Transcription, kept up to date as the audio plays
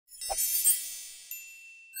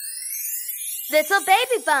Little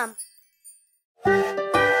baby bump.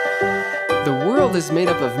 The world is made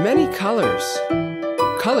up of many colors.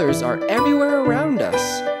 Colors are everywhere around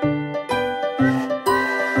us.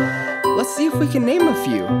 Let's see if we can name a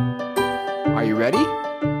few. Are you ready?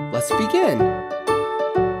 Let's begin.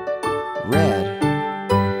 Red,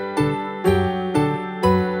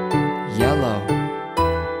 yellow,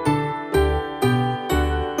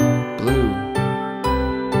 blue,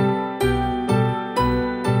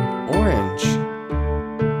 orange,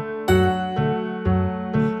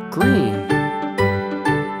 green,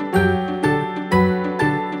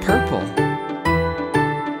 purple,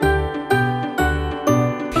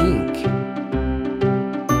 pink,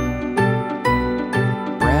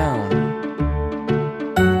 brown,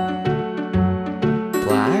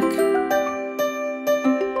 black,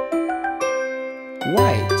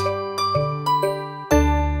 white.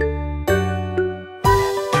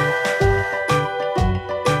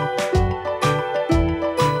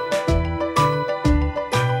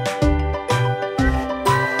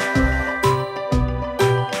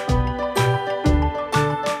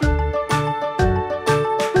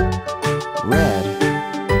 Red,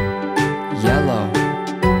 yellow,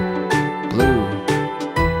 blue,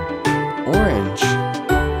 orange,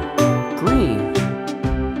 green,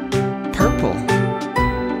 purple,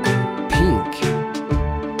 pink,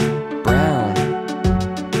 brown,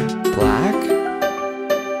 black,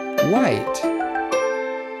 white.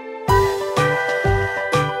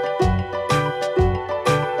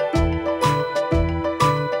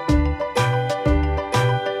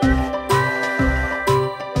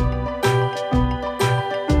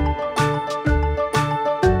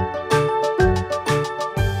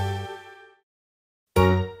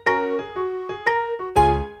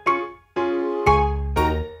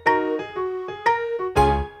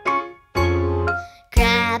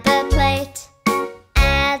 Grab a plate,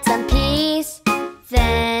 add some peas,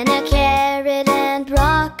 then a carrot and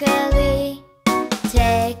broccoli.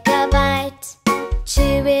 Take a bite,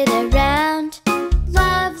 chew it around.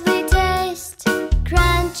 Lovely taste,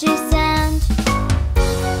 crunchy sound.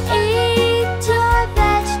 Eat your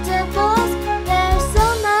vegetables, they're so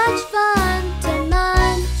much fun to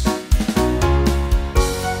munch.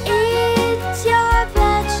 Eat your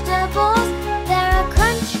vegetables, they're a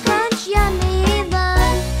crunch, crunch, yummy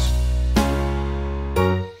lunch.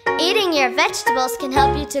 Eating your vegetables can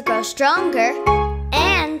help you to grow stronger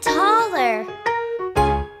and taller.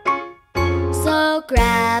 So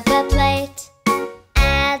grab a plate,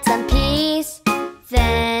 add some peas,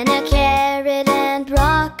 then a carrot and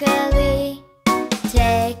broccoli.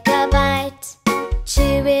 Take a bite,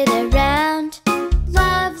 chew it around.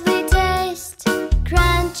 Lovely taste,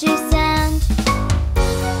 crunchy sound.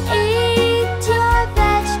 Eat your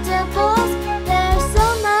vegetables, they're so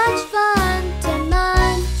much fun to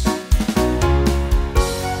munch.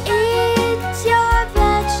 Eat your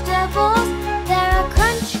vegetables, they're a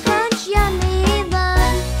crunch, crunch, yummy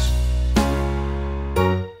lunch.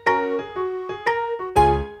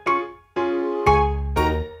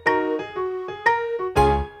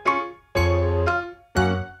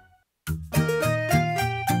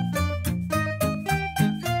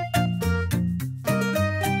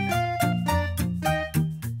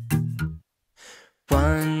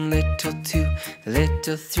 One, little two,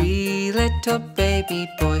 little three, little baby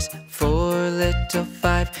boys. 4, little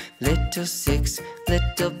 5, little 6,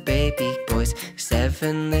 little baby boys.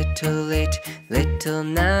 7, little 8, little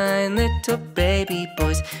 9, little baby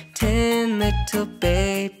boys. 10, little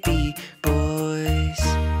baby boys.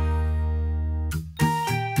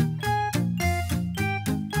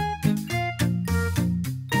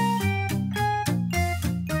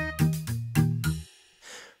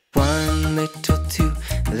 One, little 2,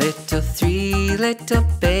 little 3, little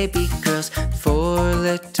baby girls. 4,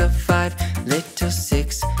 little 5, little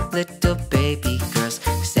 6, little baby girls.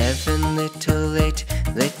 7, little 8,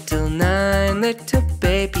 little 9, little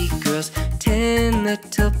baby girls. 10,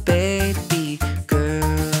 little baby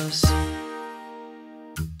girls.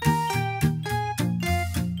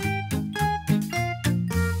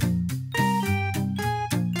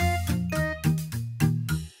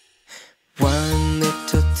 One,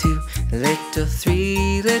 little 2, little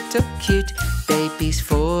 3, little cute babies.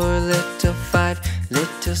 4, little 5,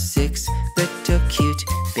 little 6, little cute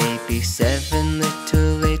babies. 7,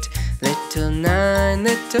 little 8, little 9,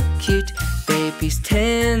 little cute babies.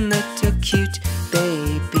 10, little cute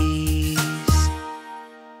babies.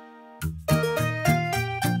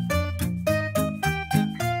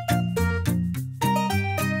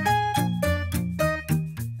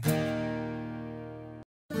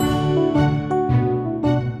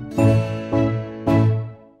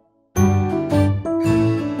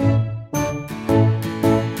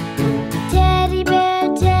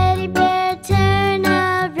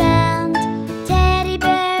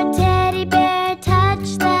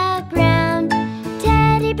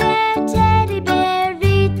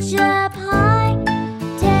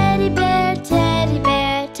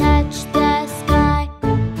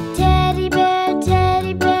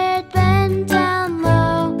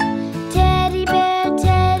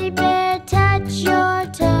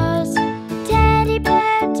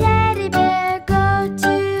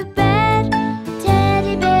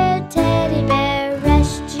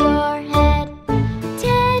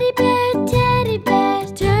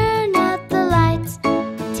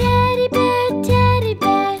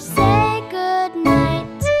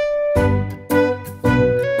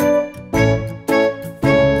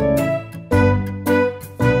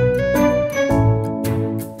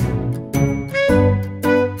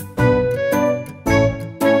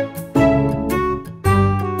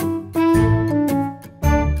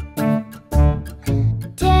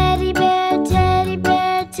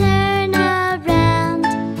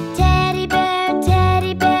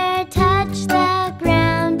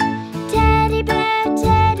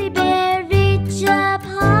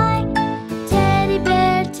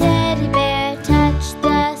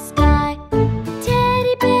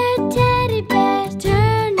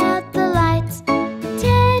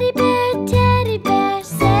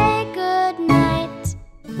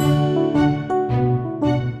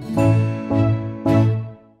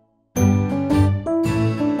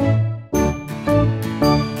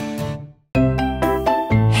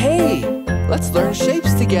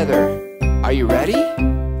 Are you ready?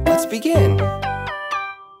 Let's begin.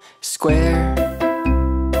 Square,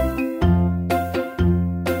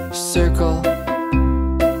 circle,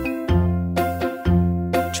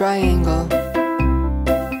 triangle,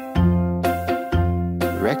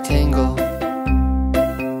 rectangle,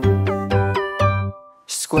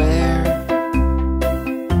 square,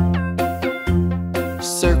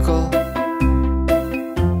 circle,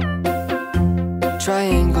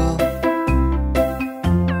 triangle,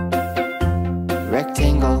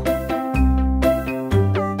 rectangle,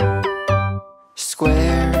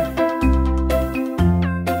 square,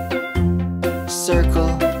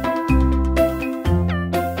 circle,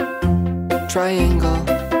 triangle,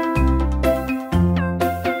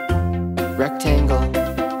 rectangle,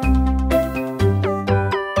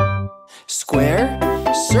 square,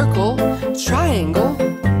 circle, triangle,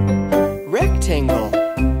 rectangle,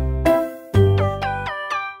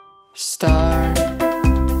 star,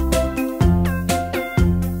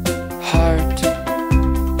 heart,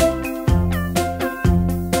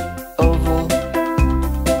 oval,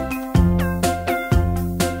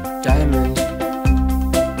 diamond,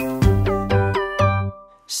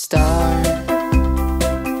 star,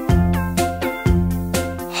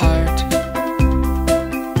 heart,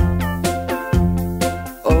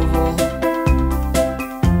 oval,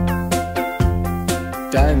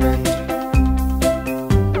 diamond,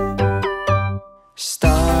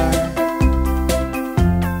 star,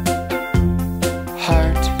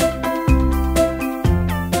 heart,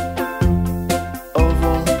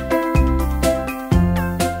 oval,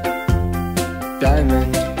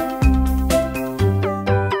 diamond,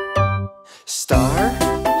 star,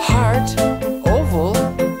 heart, oval,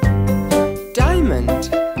 diamond.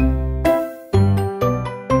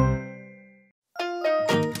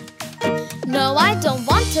 No, I don't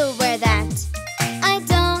want to wear that. I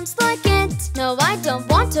don't like it. No, I don't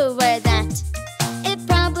want to wear that. It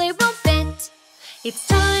probably won't fit. It's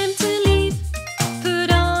time to leave.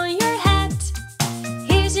 Put on your hat.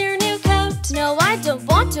 Here's your new coat. No, I don't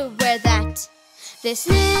want to wear that. This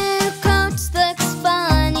new coat looks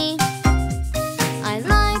funny. I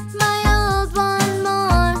like my old one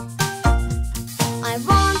more. I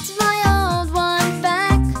want my old one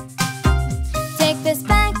back. Take this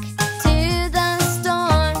back to the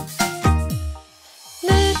store.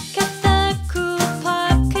 Look at the cool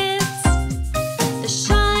pockets. The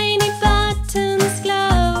shiny buttons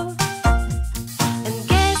glow. And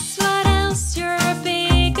guess what else? You're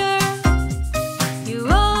bigger. You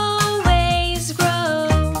always grow.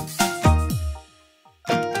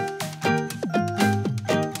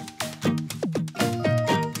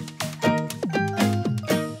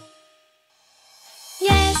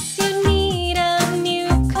 Yes, you need a new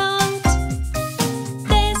coat.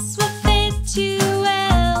 This will fit you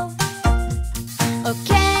well.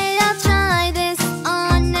 Okay, I'll try this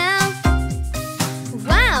on now.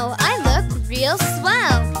 Wow, I look real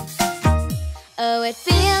swell. Oh, it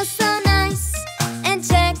feels so nice. And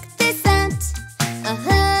check this out. A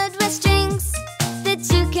hood with strings that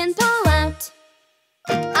you can pull out.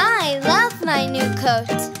 I love my new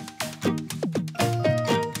coat.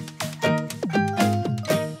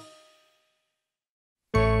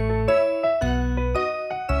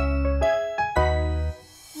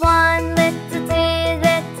 One little, three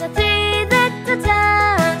little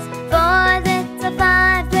toes. 4 little,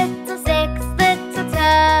 5 little, 6 little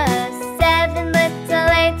toes. 7 little,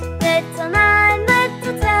 8 little, 9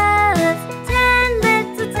 little toes. 10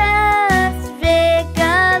 little toes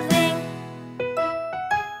wriggling.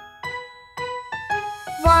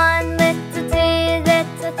 1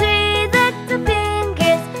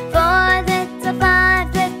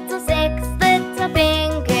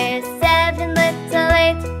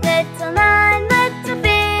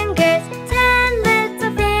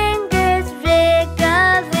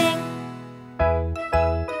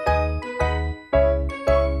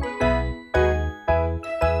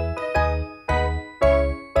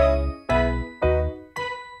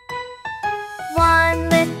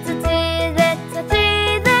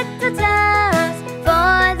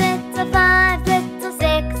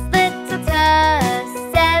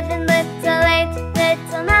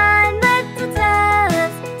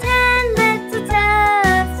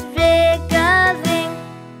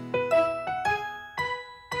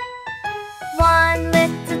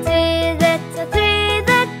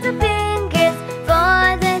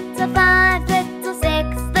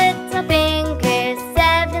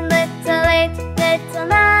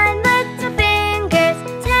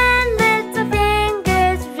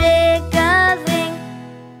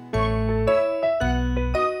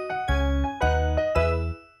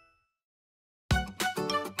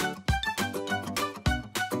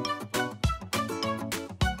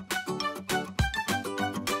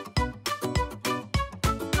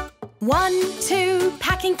 1, 2,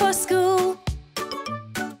 packing for school.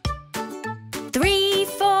 3,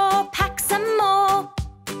 4, pack some more.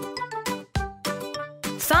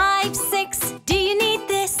 5, 6, do you need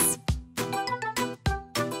this?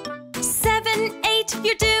 7, 8,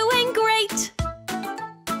 you're doing great.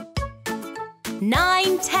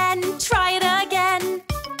 9, 10, try it again.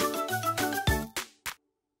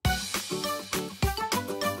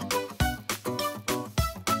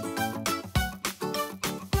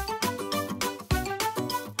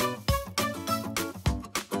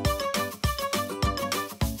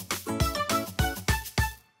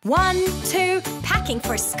 One, 2, packing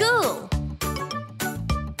for school.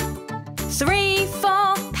 3,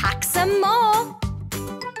 4, pack some more.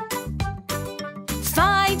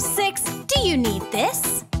 5, 6, do you need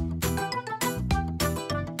this?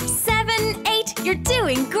 7, 8, you're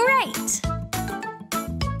doing great.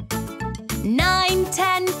 9,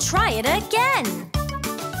 10, try it again.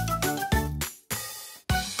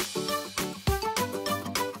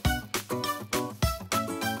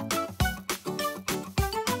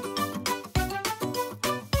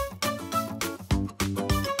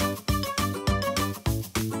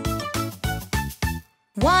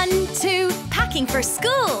 One, 2, packing for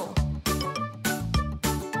school.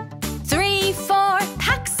 3, 4,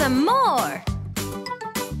 pack some more.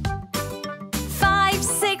 5,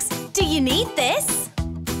 6, do you need this?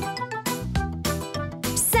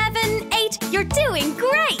 7, 8, you're doing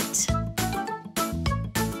great.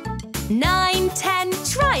 9, 10,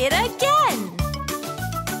 try it again.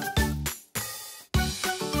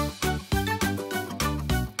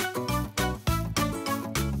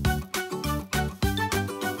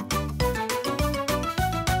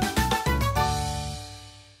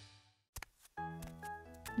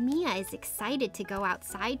 Mia is excited to go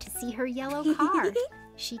outside to see her yellow car.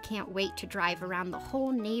 She can't wait to drive around the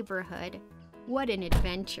whole neighborhood. What an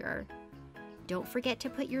adventure. Don't forget to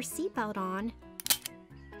put your seatbelt on.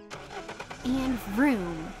 And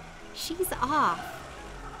vroom, she's off.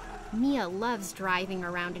 Mia loves driving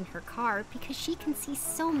around in her car because she can see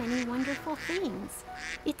so many wonderful things.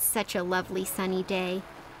 It's such a lovely sunny day.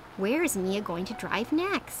 Where is Mia going to drive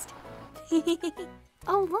next?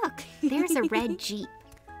 Oh look, there's a red Jeep.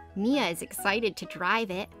 Mia is excited to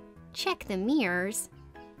drive it. Check the mirrors.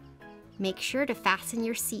 Make sure to fasten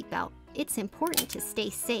your seatbelt. It's important to stay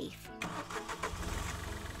safe.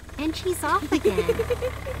 And she's off again.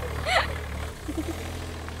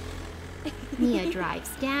 Mia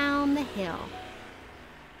drives down the hill.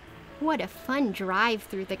 What a fun drive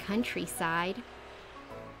through the countryside.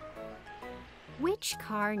 Which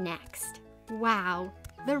car next? Wow,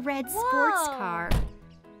 the red sports car.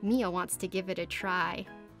 Mia wants to give it a try.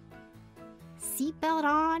 Seatbelt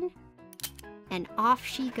on, and off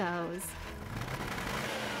she goes.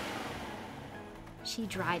 She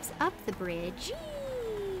drives up the bridge,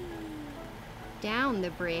 down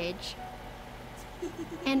the bridge,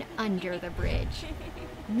 and under the bridge.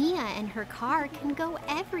 Mia and her car can go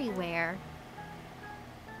everywhere.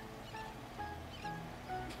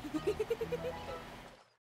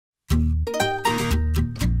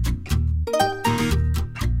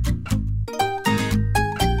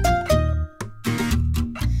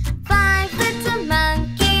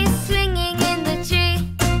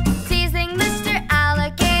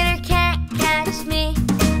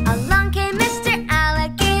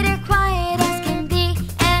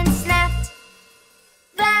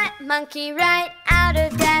 Monkey right out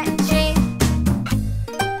of that tree.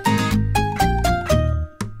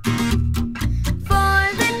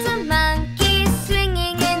 4 little monkeys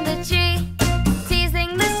swinging in the tree, teasing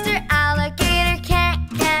Mr. Alligator can't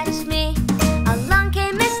catch me. Along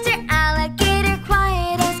came Mr. Alligator,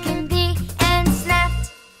 quiet as can be, and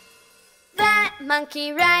snapped that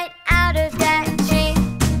monkey right out of that tree.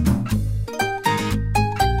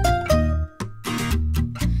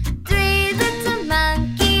 3 little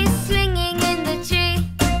monkeys swinging in the tree,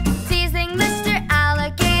 teasing Mr.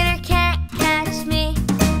 Alligator can't catch me.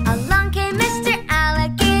 Along came Mr.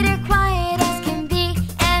 Alligator, quiet as can be,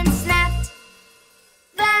 and snapped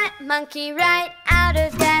that monkey right out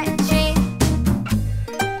of that tree.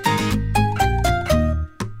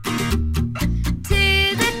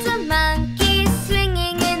 2 little monkeys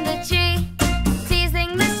swinging in the tree, teasing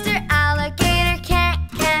Mr. Alligator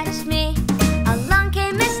can't catch me. Along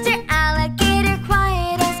came Mr. Alligator,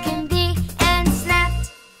 quiet as can be, and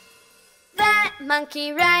snapped that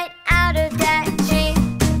monkey right out of that tree.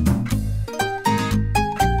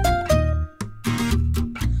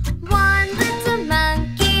 1 little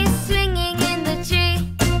monkey swinging in the tree,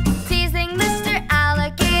 teasing Mr.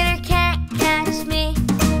 Alligator can't catch me.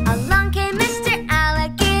 Along came Mr.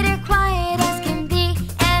 Alligator, quiet as can be,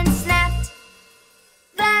 and snapped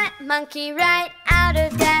monkey right out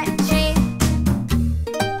of that tree.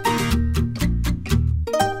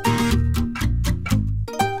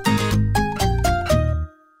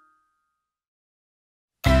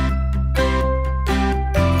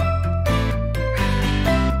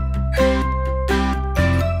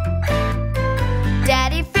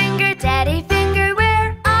 Daddy finger,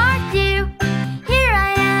 where are you? Here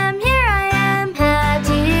I am, how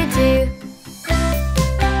do you do?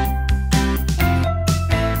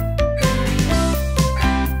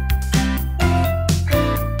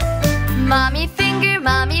 Mommy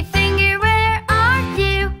finger, where are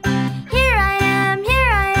you? Here I am,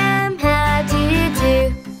 how do you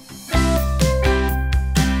do?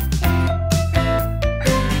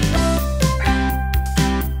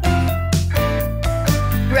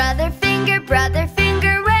 Brother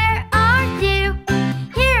finger, where are you?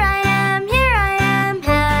 Here I am,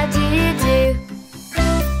 how do you do?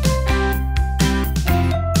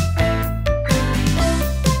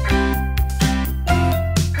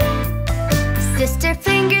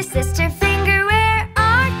 Sister finger, where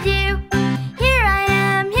are you? Here I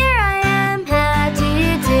am, how do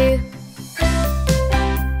you do?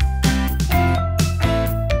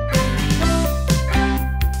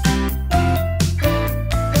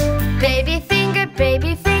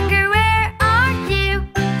 Baby finger, where are you?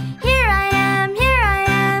 Here I am,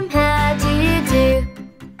 how do you do?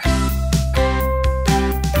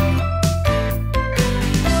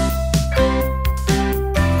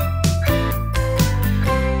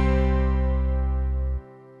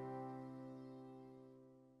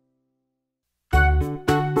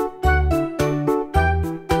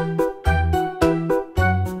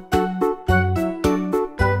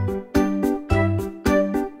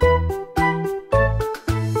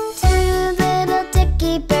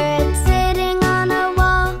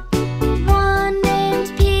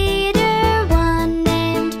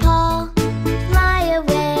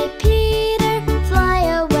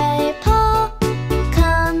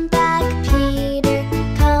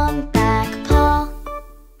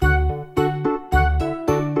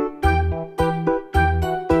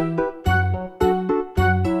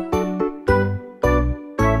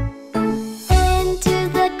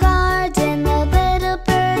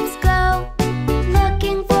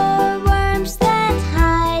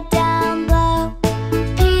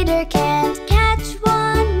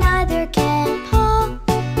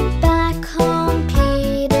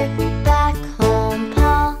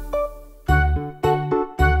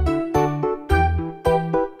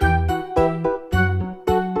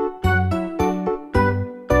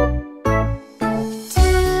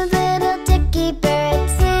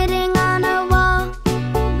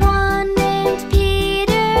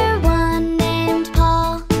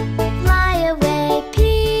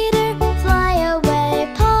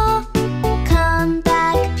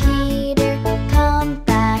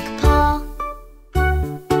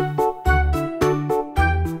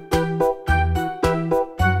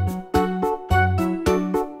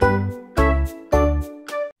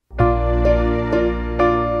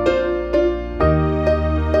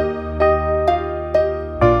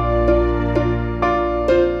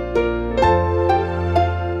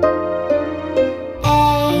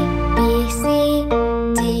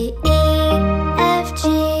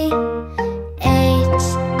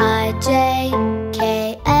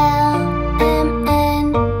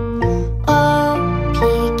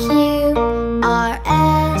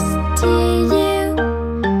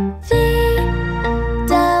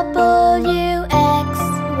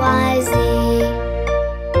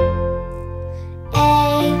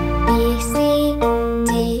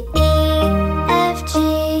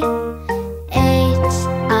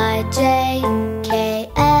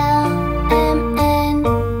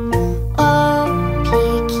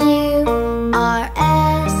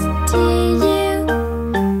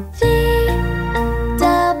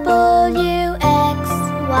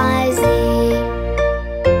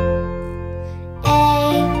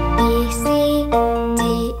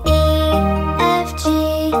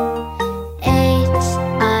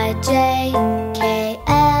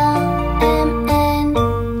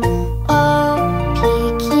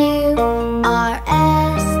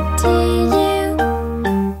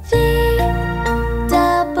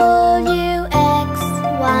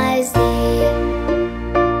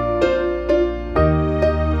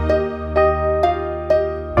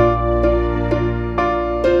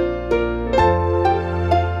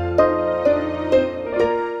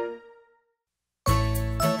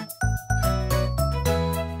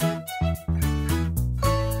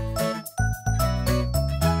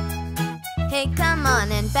 Hey, come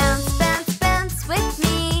on and bounce, bounce, bounce with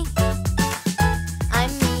me.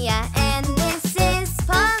 I'm Mia and this is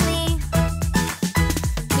Polly.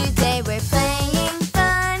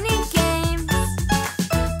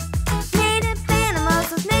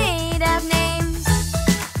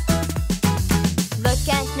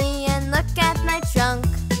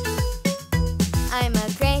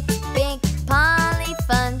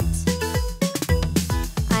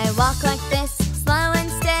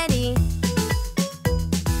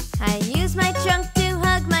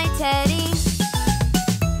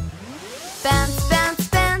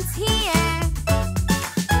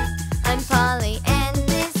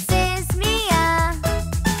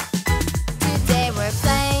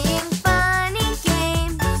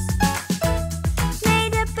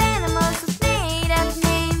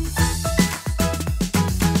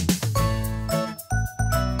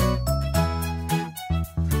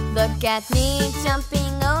 at me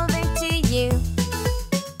jumping over to you.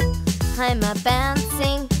 I'm a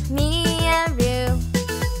bouncing meow-roo.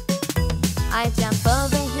 I jump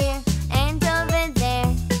over here and over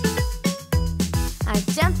there. I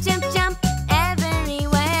jump, jump, jump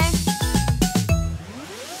everywhere.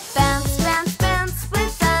 Bounce, bounce, bounce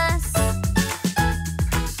with us.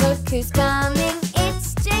 Look who's coming,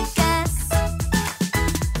 it's Jacobus.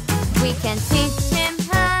 We can teach him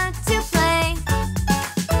how to play.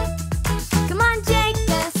 Come on,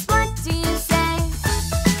 Jacobus, what do you say?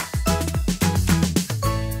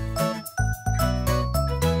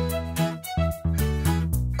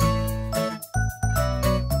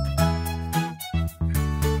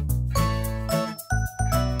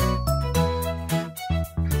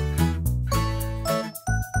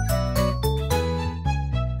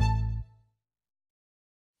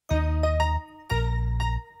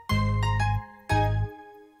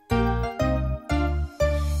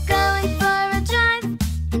 Going for a drive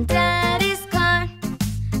in Daddy's car.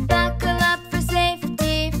 Buckle up for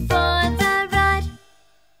safety for the ride.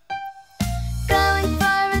 Going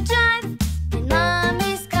for a drive in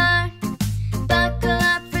Mommy's car. Buckle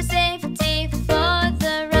up for safety for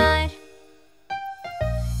the ride.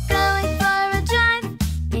 Going for a drive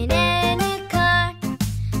in any car.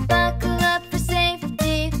 Buckle up for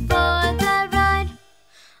safety for the ride.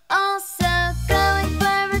 Also going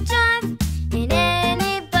for a drive in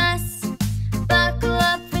any bus. Buckle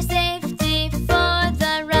up for safety for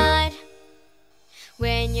the ride.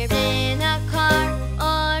 When you're in a car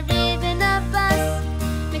or even a bus,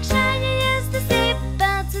 make sure you use the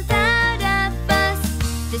seatbelt without a fuss.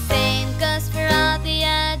 The same goes for all the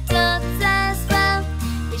adults as well.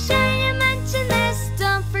 Be sure you mention this,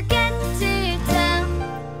 don't forget to tell.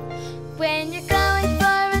 When you're going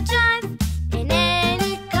for a drive in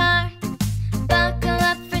any car, buckle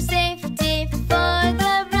up for safety for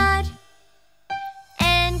the ride.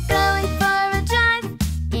 And going for a drive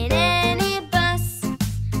in any bus,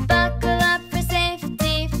 buckle up for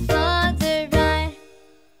safety for the ride.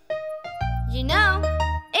 You know,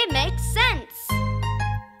 it makes sense.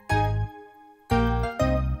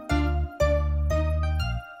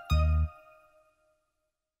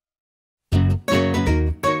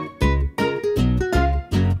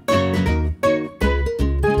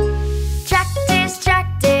 Tractors,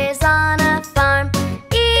 tractors on a farm,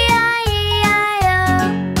 E-I-E-I-O.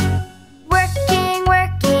 Working,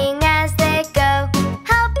 working as they go,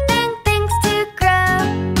 helping things to grow.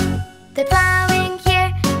 They're plowing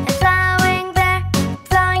here and plowing there,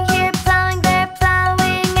 plowing here, plowing there,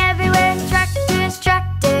 plowing everywhere. Tractors,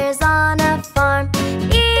 tractors on a farm,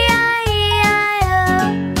 E-I-E-I-O.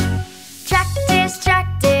 Tractors,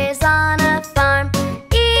 tractors on a farm,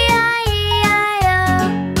 E-I-E-I-O.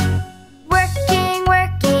 Working,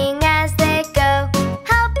 working as they go,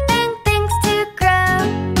 helping things to grow.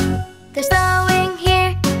 They're sowing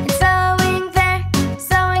here and sowing there,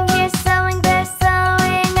 sowing here, sowing there,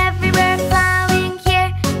 sowing everywhere. Plowing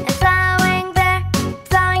here and plowing there,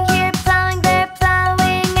 plowing here, plowing there,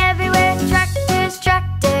 plowing everywhere. Tractors,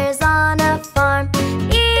 tractors on a farm,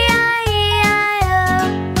 E-I-E-I-O.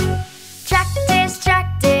 Tractors,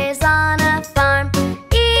 tractors on a farm,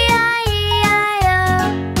 E-I-E-I-O.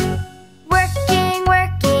 Working,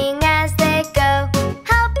 working as they go,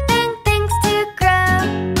 helping things to grow.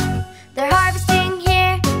 They're harvesting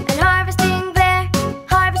here and harvesting there,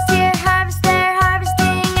 harvest here, harvest there,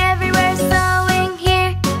 harvesting everywhere. Sowing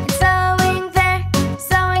here and sowing there,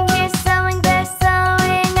 sowing here, sowing there,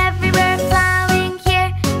 sowing everywhere. Plowing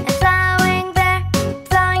here and plowing there,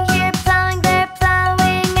 plowing here, plowing there,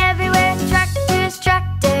 plowing everywhere. Tractors,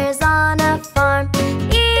 tractors on a farm,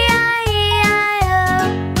 E-I-E-I-O.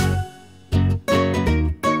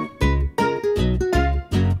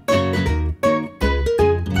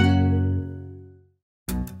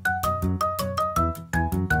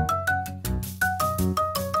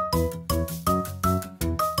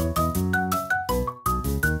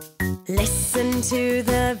 Listen to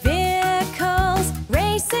the vehicles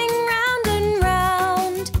racing round and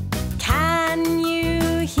round. Can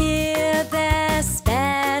you hear their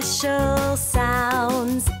special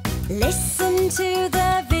sounds? Listen to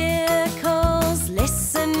the vehicles,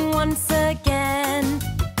 listen once again.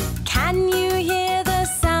 Can you hear the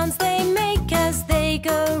sounds they make as they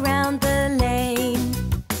go round the lane?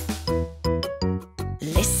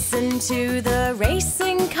 Listen to the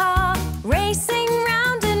racing car racing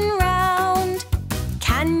round and round.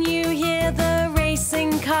 Can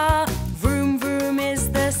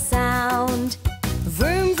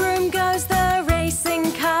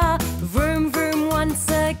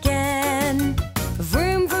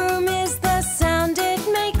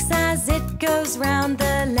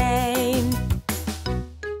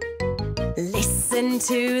Listen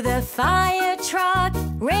to the fire truck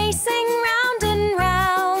racing round and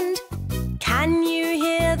round. Can you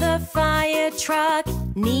hear the fire truck?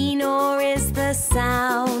 Nee-nor is the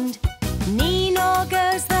sound. Nee-nor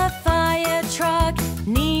goes the fire truck,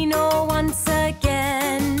 nee-nor once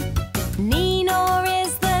again. Nee-nor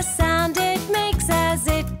is the sound it makes as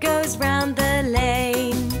it goes round the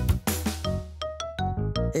lane.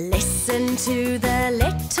 Listen to the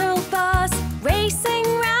little bus racing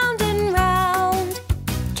round and round.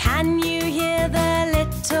 Can you hear the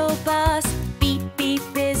little bus? Beep, beep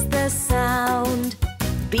is the sound.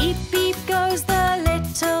 Beep, beep goes the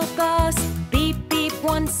little bus, beep, beep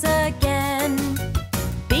once again.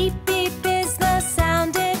 Beep, beep is the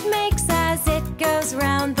sound it makes as it goes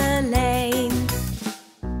round the lane.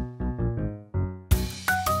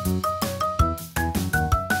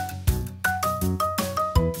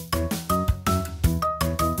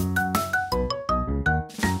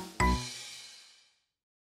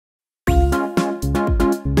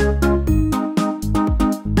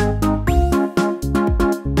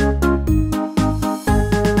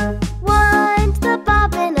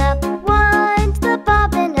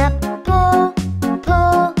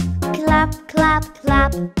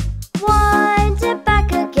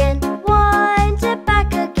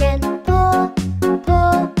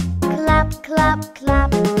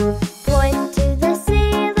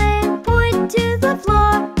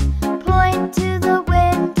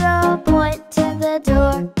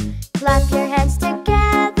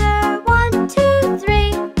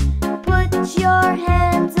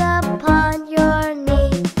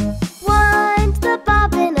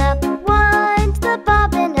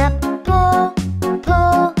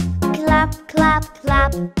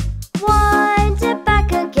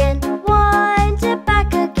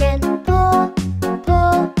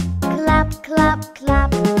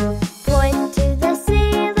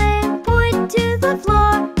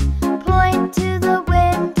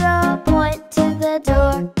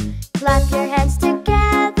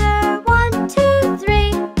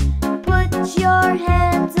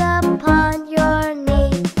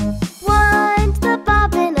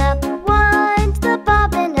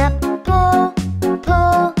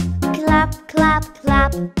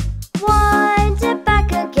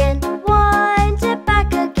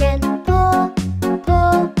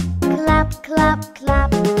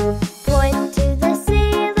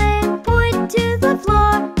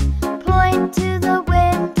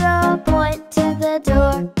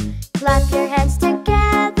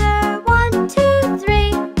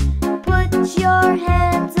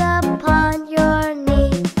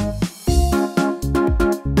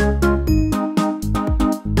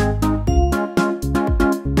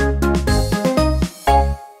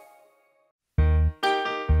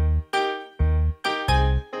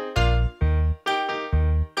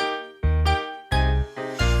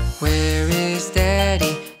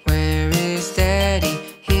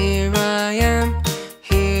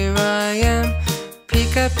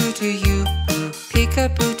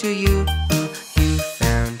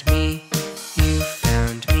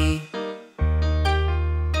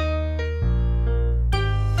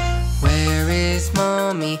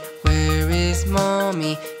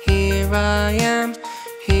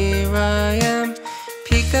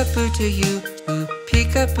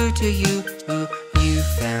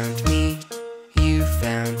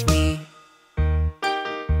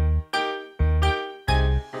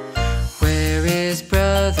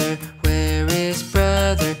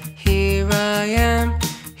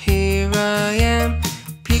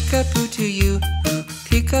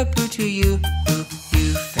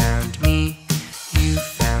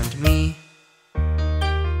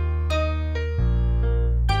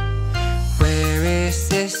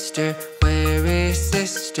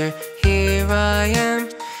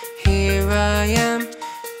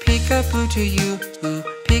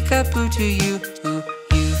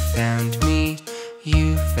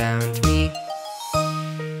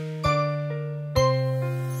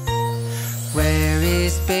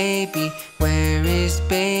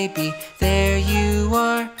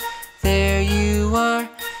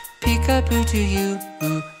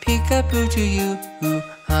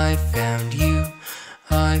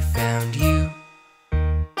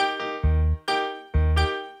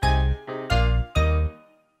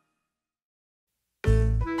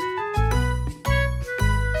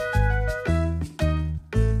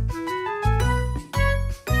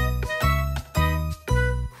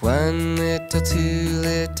 One little, two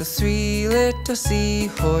little, three little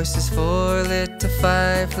seahorses, four little,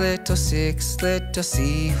 five little, six little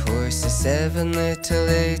seahorses, seven little,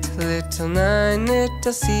 eight little, nine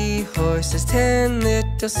little seahorses, 10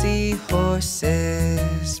 little seahorses.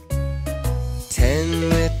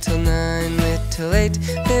 little 9, little 8,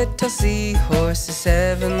 little seahorses.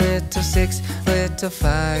 7, little 6, little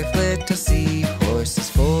 5, little seahorses.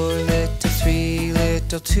 4, little 3,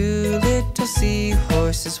 little 2, little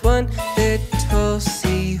seahorses. 1 little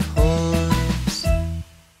seahorse.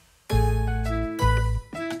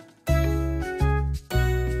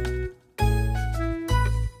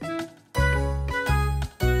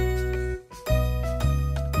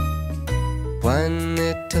 One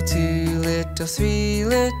little 2, little 3,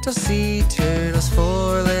 little sea turtles.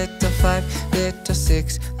 4, little 5, little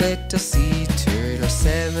 6, little sea turtles.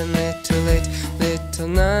 7, little 8, little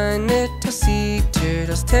 9, little sea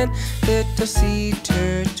turtles. 10 little sea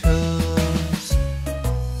turtles.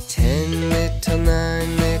 10, little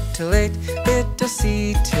 9, little 8, little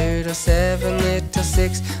sea turtles. 7, little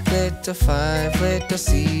 6, little 5, little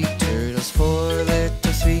sea turtles. 4,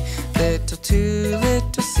 little 3, little 2,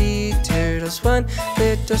 little sea turtles. 1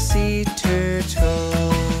 little sea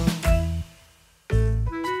turtle.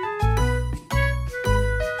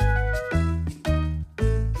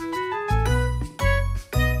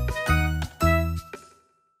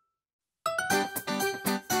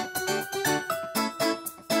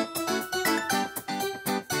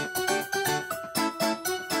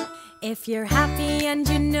 If you're happy and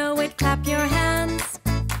you know it, clap your hands.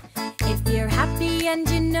 If you're happy and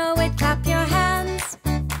you know it, clap your hands.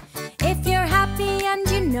 If you're happy and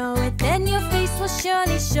you know it, then your face will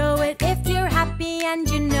surely show it. If you're happy and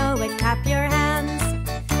you know it, clap your hands.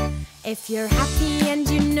 If you're happy and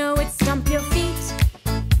you know it, stomp your feet.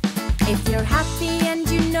 If you're happy and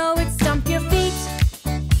you know it, stomp your feet.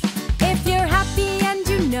 If you're happy and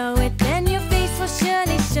you know it, then your face will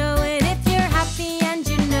surely show it. If you're happy and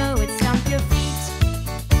you know it, stomp your feet.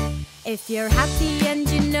 If you're happy and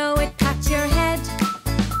you know it, pat your head.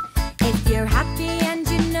 If you're happy and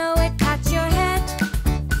you know it, pat your head.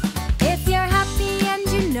 If you're happy and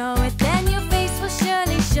you know it, then your face will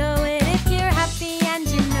surely show it. If you're happy and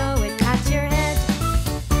you know it, pat your head.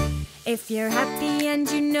 If you're happy and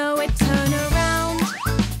you know it, turn around.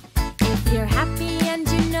 If you're happy and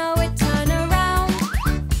you know it, turn around.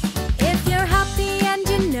 If you're happy and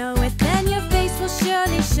you know it, then your face will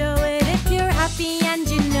surely show it. If you're happy and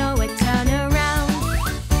you know it, turn around.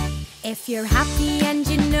 If you're happy and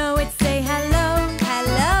you know it, say hello,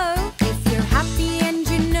 hello. If you're happy and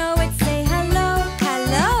you know it, say hello,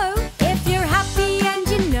 hello. If you're happy and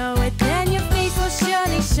you know it, then your face will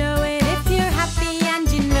surely show it. If you're happy and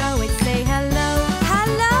you know it, say hello,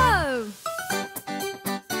 hello.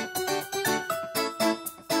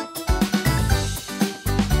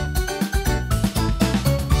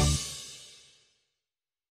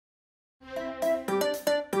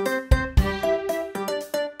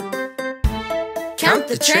 Count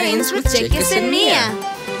the trains with Jacobs and Mia.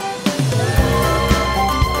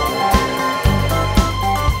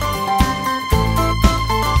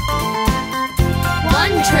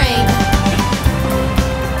 One train.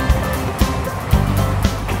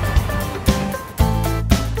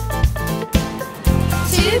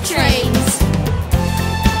 Two trains.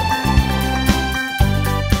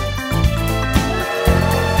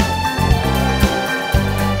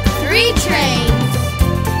 Three trains.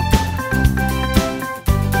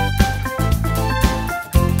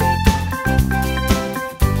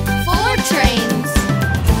 Four trains.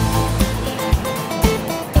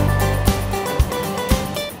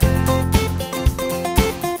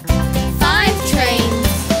 Five trains.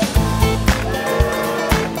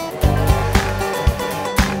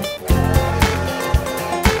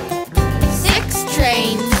 Six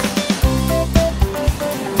trains.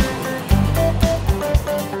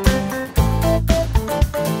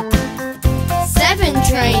 Seven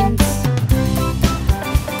trains.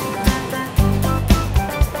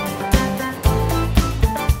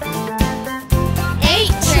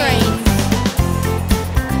 Eight trains.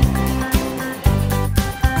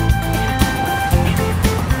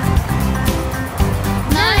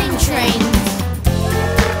 Nine trains.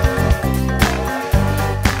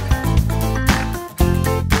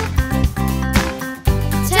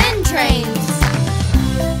 10 trains.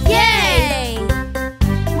 Yay!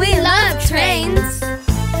 We love trains.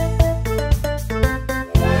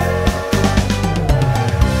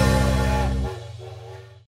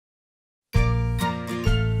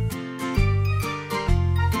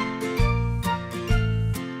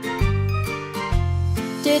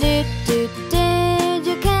 Do,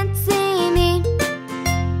 you can't see me.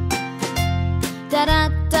 Da da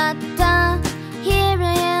da da. Here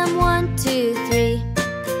I am, 1, 2, 3.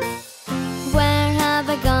 Where have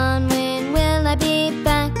I gone? When will I be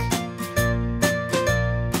back?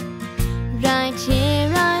 Right here,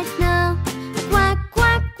 right now. Quack,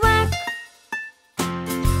 quack, quack.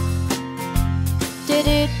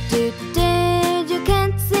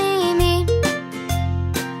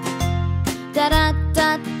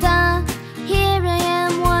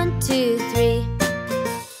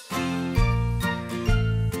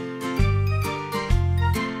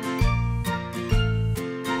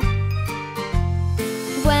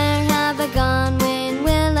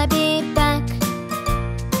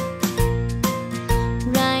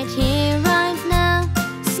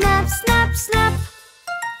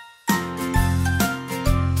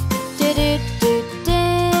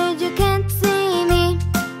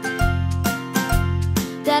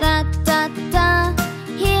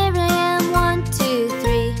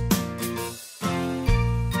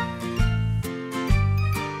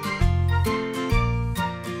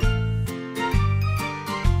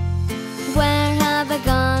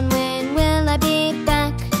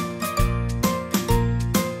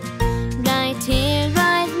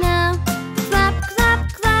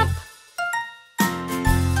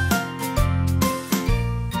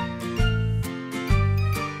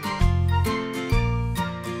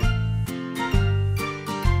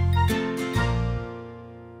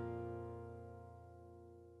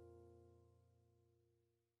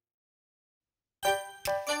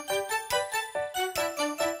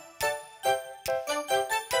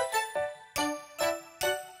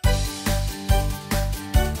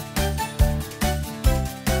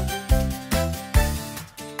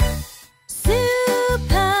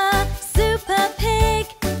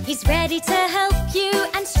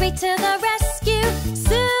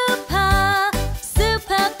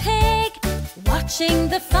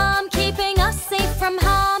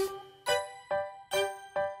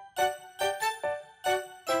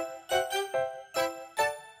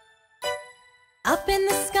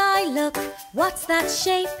 the sky, look, what's that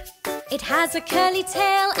shape? It has a curly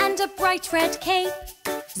tail and a bright red cape,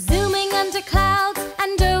 zooming under clouds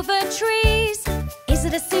and over trees. Is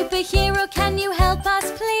it a superhero? Can you help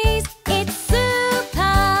us, please? It's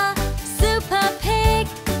Super, Super Pig.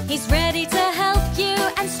 He's ready to help you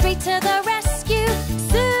and straight to the rescue.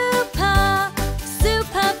 Super,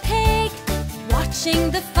 Super Pig,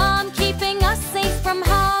 watching the farm, keeping us safe from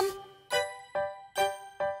harm.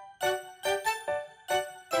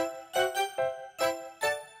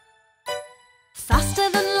 Faster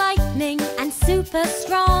than lightning and super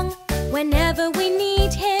strong. Whenever we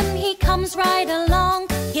need him, he comes right along.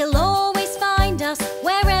 He'll always find us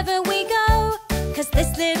wherever we go, 'cause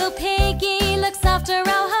this little piggy looks after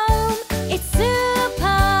our home. It's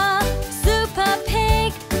Super, Super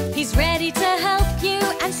Pig. He's ready to help you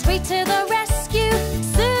and straight to the rescue.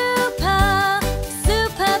 Super,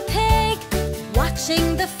 Super Pig,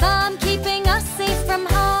 watching the farm, keeping us safe from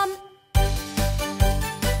harm.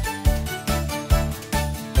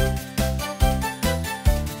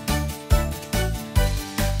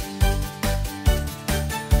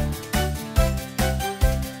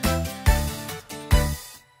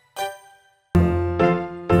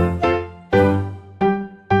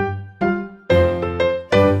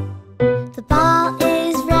 The ball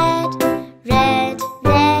is red, red,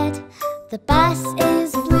 red. The bus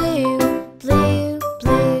is blue, blue,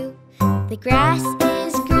 blue. The grass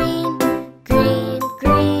is green, green,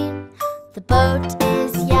 green. The boat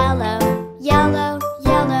is yellow, yellow,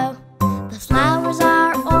 yellow. The flowers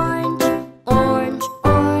are orange, orange,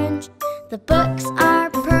 orange. The books are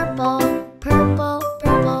purple, purple,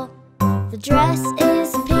 purple. The dress is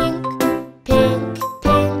pink, pink,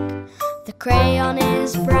 pink. The crayon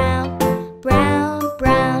is brown, brown,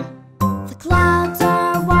 brown. The clouds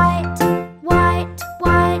are white, white,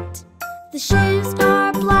 white. The shoes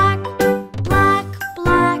are black, black,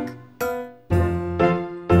 black.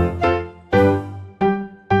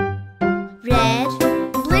 Red,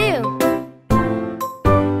 blue,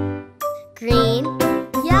 green,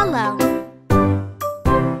 yellow,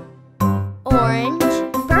 orange,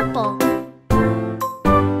 purple,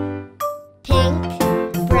 pink,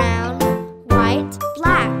 brown, white,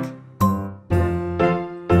 black.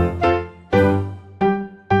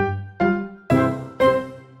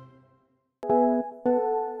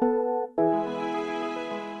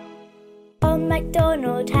 Old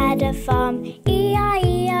MacDonald had a farm,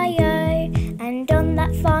 E-I-E-I-O. And on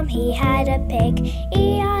that farm he had a pig,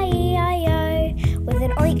 E-I-E-I-O. With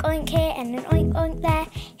an oink oink here and an oink oink there,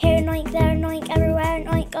 here an oink, there an oink, everywhere an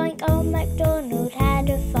oink oink. Old MacDonald had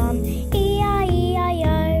a farm,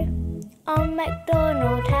 E-I-E-I-O. Old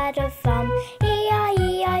MacDonald had a farm,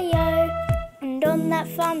 E-I-E-I-O. And on that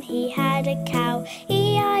farm he had a cow,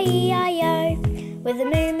 E-I-E-I-O. With a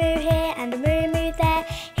moo moo here and a moo moo there,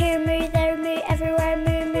 here a moo, there a moo, everywhere a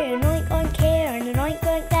moo moo. An oink oink here and an oink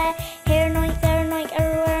oink there, here an oink, there an oink,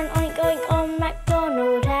 everywhere an oink oink. Old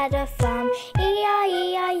MacDonald had a farm,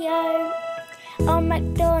 E-I-E-I-O. Old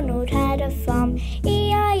MacDonald had a farm,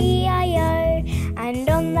 E-I-E-I-O. And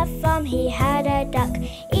on the farm he had a duck,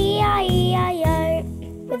 E-I-E-I-O.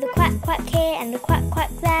 With a quack quack here and a quack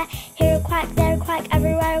quack there, here a quack, there a quack,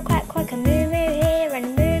 everywhere a quack quack. A moo moo here and a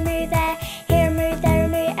moo moo there, here a moo, there a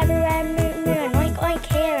moo, everywhere a moo moo. An oink oink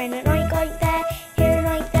here and an oink oink there, here an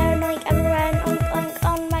oink, there an oink, everywhere an oink oink.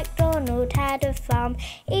 Old MacDonald had a farm,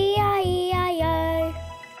 E-I-E-I-O.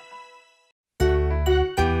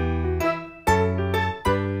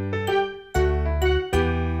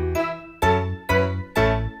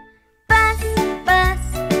 Bus, bus,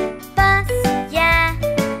 bus, yeah.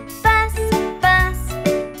 Bus, bus,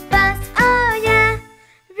 bus, oh yeah.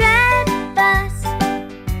 Red bus,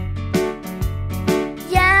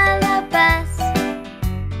 yellow bus,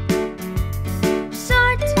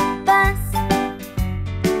 short bus,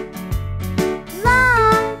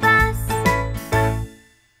 long bus,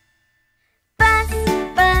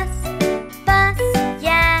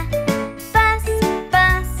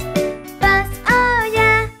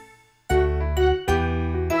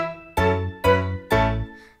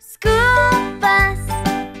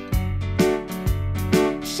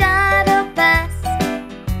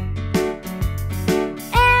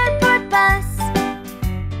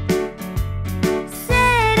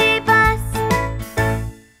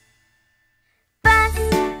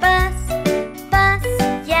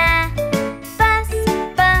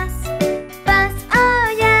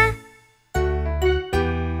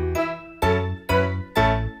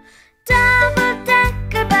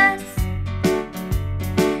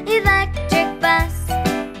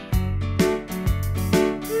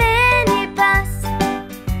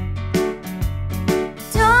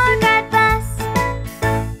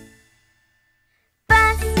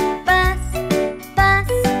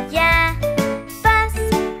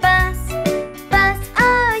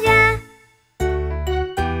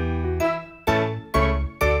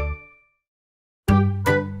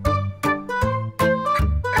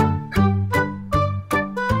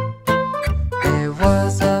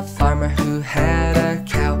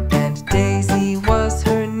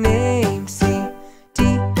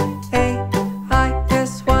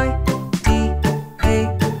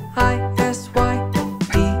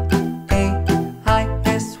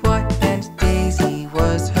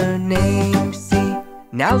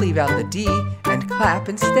 Now leave out the D and clap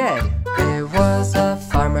instead. There was a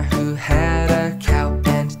farmer who had a cow,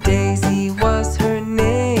 and Daisy was her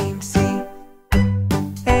name. C-A-I-S-Y,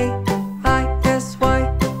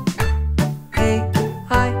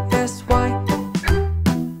 A-I-S-Y,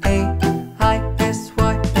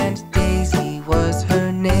 A-I-S-Y, and Daisy was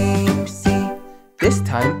her name. C. This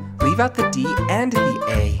time, leave out the D and the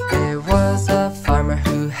A. There was a farmer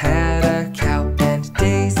who had a cow, and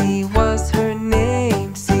Daisy was her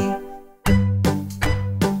name. C.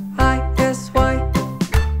 I-S-Y,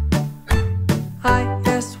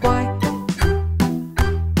 I-S-Y,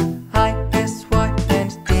 I-S-Y,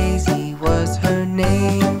 and Daisy was her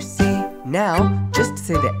name. C. Now, just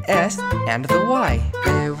say the S and the Y.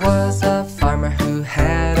 There was a farmer who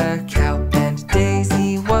had a cow, and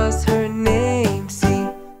Daisy was her name. C.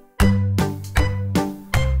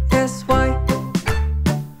 S-Y,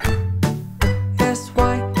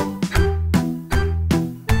 S-Y,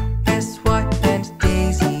 S-Y, and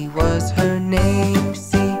Daisy was her name.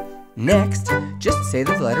 C. Next, just say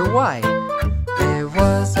the letter Y. There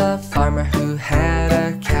was a farmer who had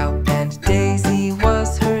a cow, and Daisy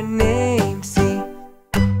was her name. C.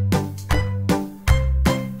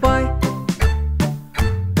 Y,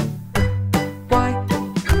 Y,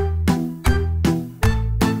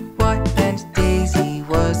 Y, and Daisy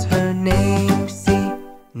was her name. C.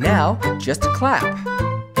 Now, just clap.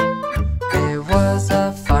 There was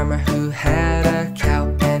a farmer who had a cow,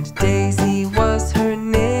 and Daisy was her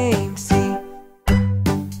name. C.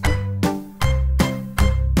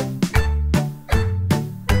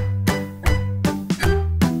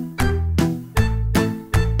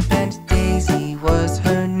 And Daisy was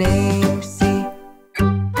her name. C.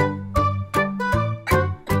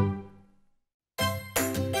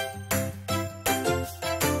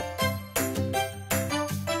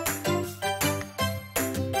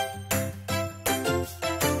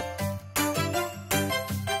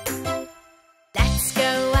 Let's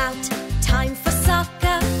go out, time for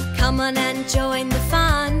soccer. Come on and join the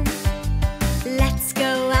fun. Let's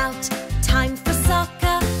go out, time for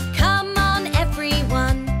soccer. Come on,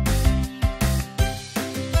 everyone.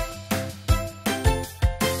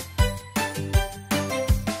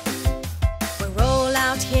 We're all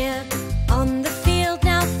out here on the field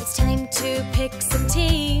now. It's time to pick some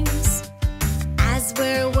teams. As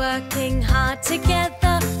we're working hard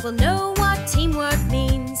together, we'll know what teamwork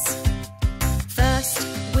means. First,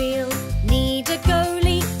 we'll need a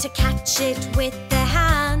goalie to catch it with their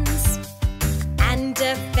hands, and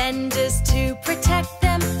defenders to protect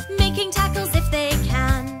them, making tackles if they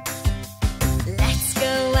can. Let's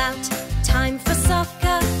go out, time for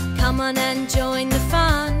soccer. Come on and join the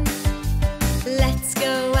fun. Let's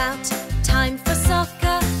go out, time for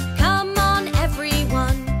soccer. Come on,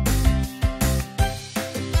 everyone.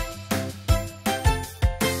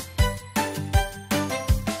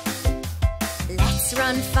 Let's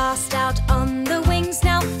run fast out on the wings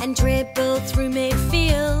now and dribble through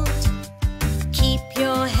midfield. Keep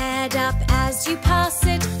your head up as you pass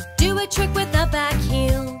it. Do a trick with the back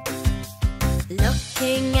heel.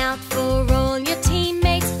 Looking out for all your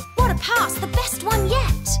teammates. What a pass, the best one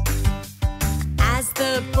yet. As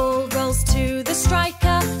the ball rolls to the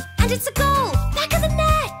striker, and it's a goal, back of the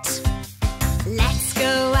net. Let's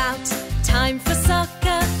go out, time for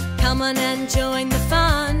soccer. Come on and join the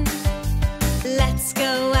fun. Let's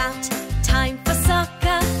go out, time for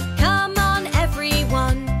soccer. Come on,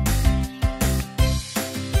 everyone.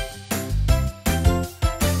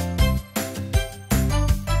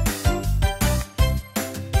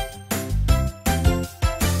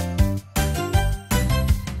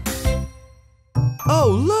 Oh,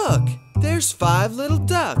 look! There's 5 little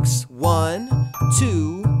ducks. 1,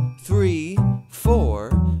 2, 3,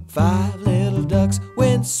 4. 5 little ducks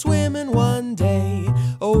went swimming one day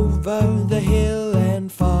over the hill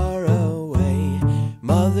and far away.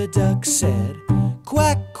 Mother duck said,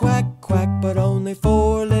 quack, quack, quack, but only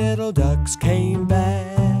 4 little ducks came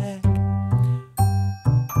back.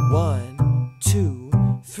 1, 2,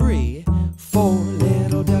 3, 4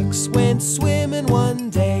 little ducks went swimming one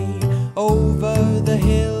day over the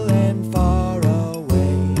hill and far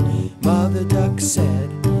away. Mother duck said,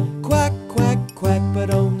 quack, quack, quack, but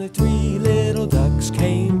only 3 little ducks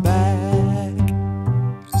came back.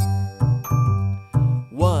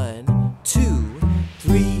 1, 2,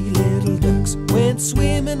 3 little ducks went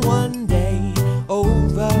swimming one day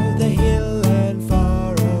over the hill and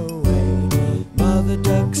far away. Mother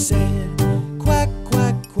duck said, quack,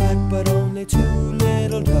 quack, quack, but only 2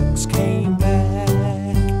 little ducks came back.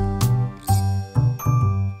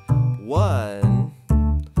 1,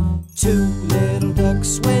 2 little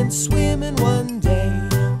ducks went swimming one day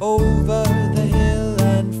over the hill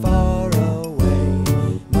and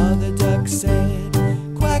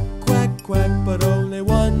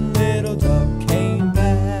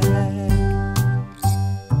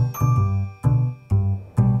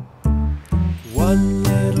One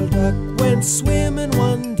little duck went swimming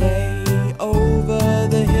one day over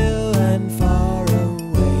the hill and far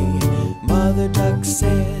away. Mother duck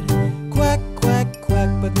said, quack, quack, quack,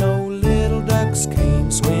 but no little ducks came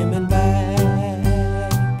swimming back.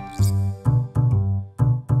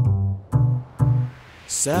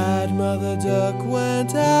 Sad mother duck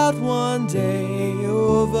went out one day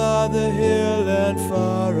over the hill and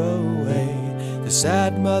far away. The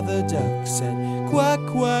sad mother duck said, quack,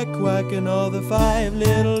 quack, quack, and all the 5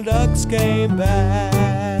 little ducks came back.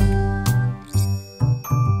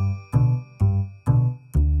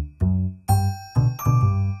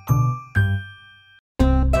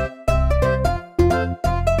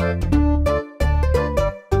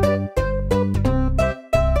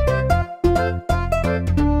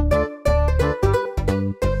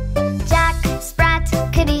 Jack Sprat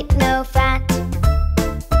could eat no fat.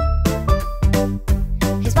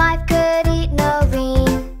 His wife could eat no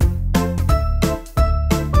lean.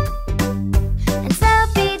 And so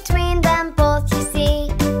between them both, you see,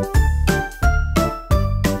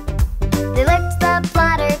 they licked the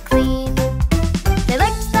platter clean. They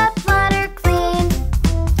licked the platter clean.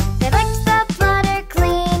 They licked the platter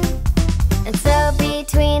clean. And so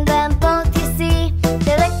between them both, you see,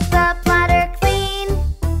 they licked the platter clean.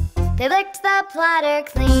 They licked the platter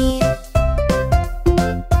clean.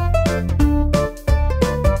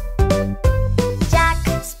 Jack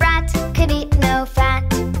Sprat could eat no fat.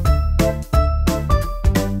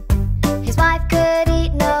 His wife could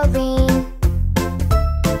eat no lean.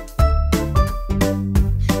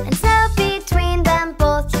 And so between them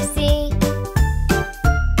both, you see,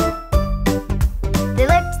 they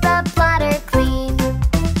licked the platter clean.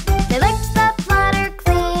 They licked the platter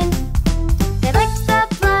clean. They licked the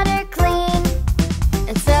platter clean.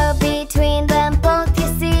 And so between them both, you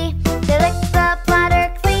see, they licked the platter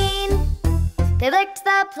clean. They licked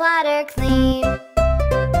the platter clean.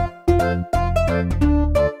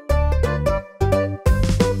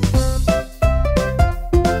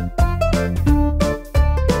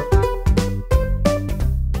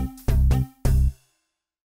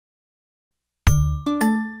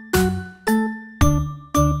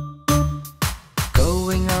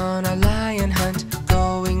 Going on a lion hunt,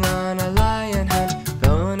 going on a lion hunt.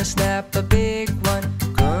 Gonna snap a big one,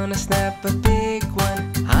 gonna snap a big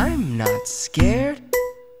one. I'm not scared.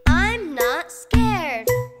 I'm not scared.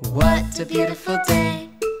 What a beautiful day.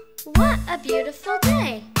 What a beautiful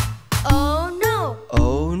day. Oh no.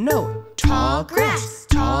 Oh no, tall grass,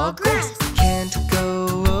 tall grass. Can't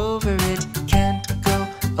go over it, can't go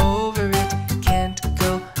over it, can't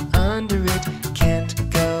go under it, can't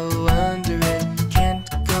go under it, can't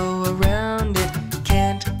go around it,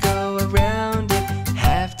 can't go around it.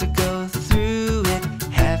 Have to go through it,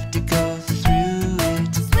 have to go through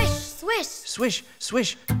it. Swish, swish. Swish,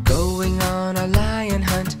 swish. Going on a lion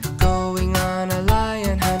hunt, going on a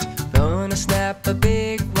lion hunt. Gonna snap a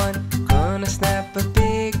big one, gonna snap a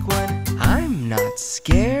big one. I'm not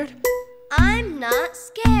scared. I'm not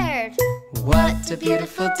scared. What a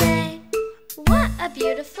beautiful day. What a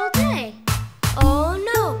beautiful day. Oh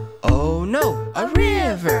no. Oh no, a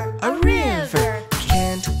river, a river.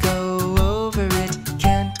 Can't go over it,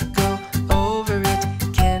 can't go over it,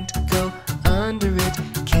 can't go under it,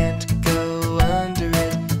 can't go under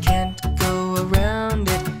it, can't go around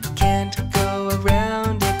it, can't go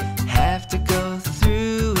around it. Have to go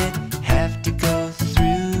through it, have to go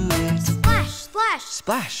through it. Splash, splash.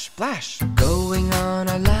 Splash, splash. Going on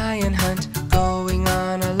a lion hunt, going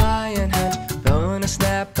on a lion hunt. Gonna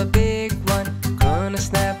snap a big one, gonna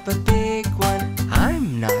snap a big one.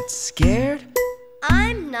 I'm not scared.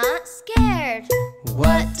 I'm not scared.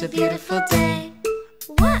 What a beautiful day.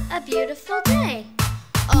 What a beautiful day.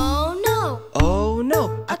 Oh no. Oh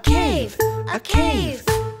no, a cave, a cave.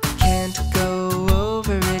 Can't go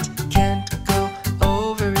over it, can't go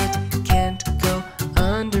over it, can't go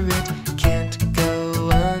under it, can't go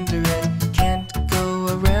under it, can't go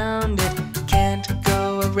around it, can't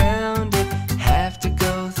go around it. Have to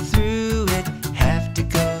go through it, have to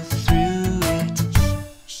go through it.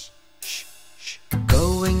 Shh, shh, shh.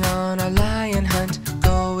 Going on a lion hunt,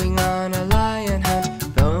 going on a lion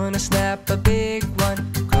hunt. Gonna snap a big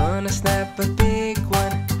one, gonna snap a big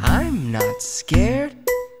one. I'm not scared.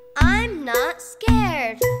 I'm not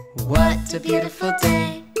scared. What a beautiful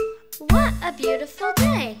day. What a beautiful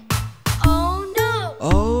day. Oh no.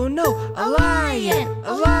 Oh no, a lion,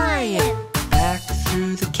 a lion. Back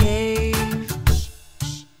through the cave,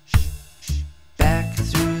 back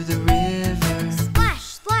through the river. Splash,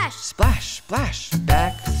 splash. Splash, splash.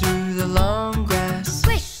 Back through the long grass.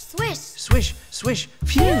 Swish, swish. Swish, swish.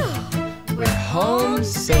 Phew, we're home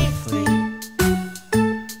safely.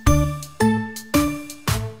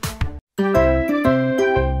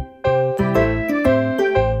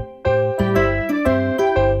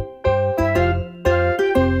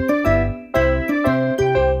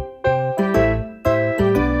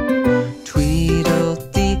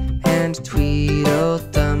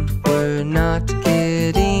 Tweedledum were not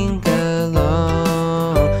getting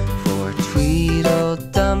along. For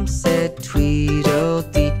Tweedledum said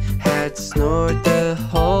Tweedledee had snored the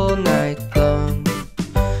whole night long.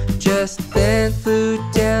 Just then flew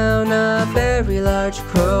down a very large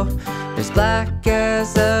crow, as black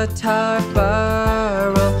as a tar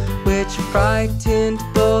barrel, which frightened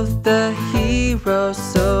both the heroes,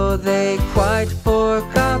 so they quite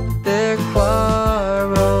forgot their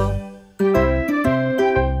quarrel.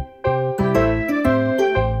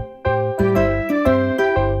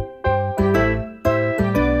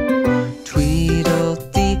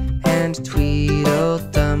 Tweedledee and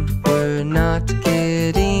Tweedledum were not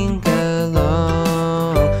getting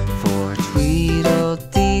along. For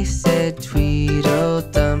Tweedledee said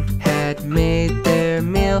Tweedledum had made their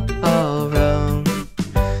meal all wrong.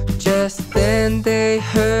 Just then they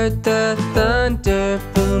heard the thunder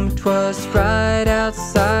boom. 'Twas right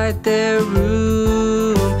outside their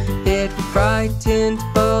room. It frightened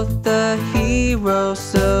both the heroes,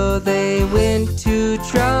 so they went to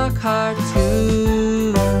draw cartoons.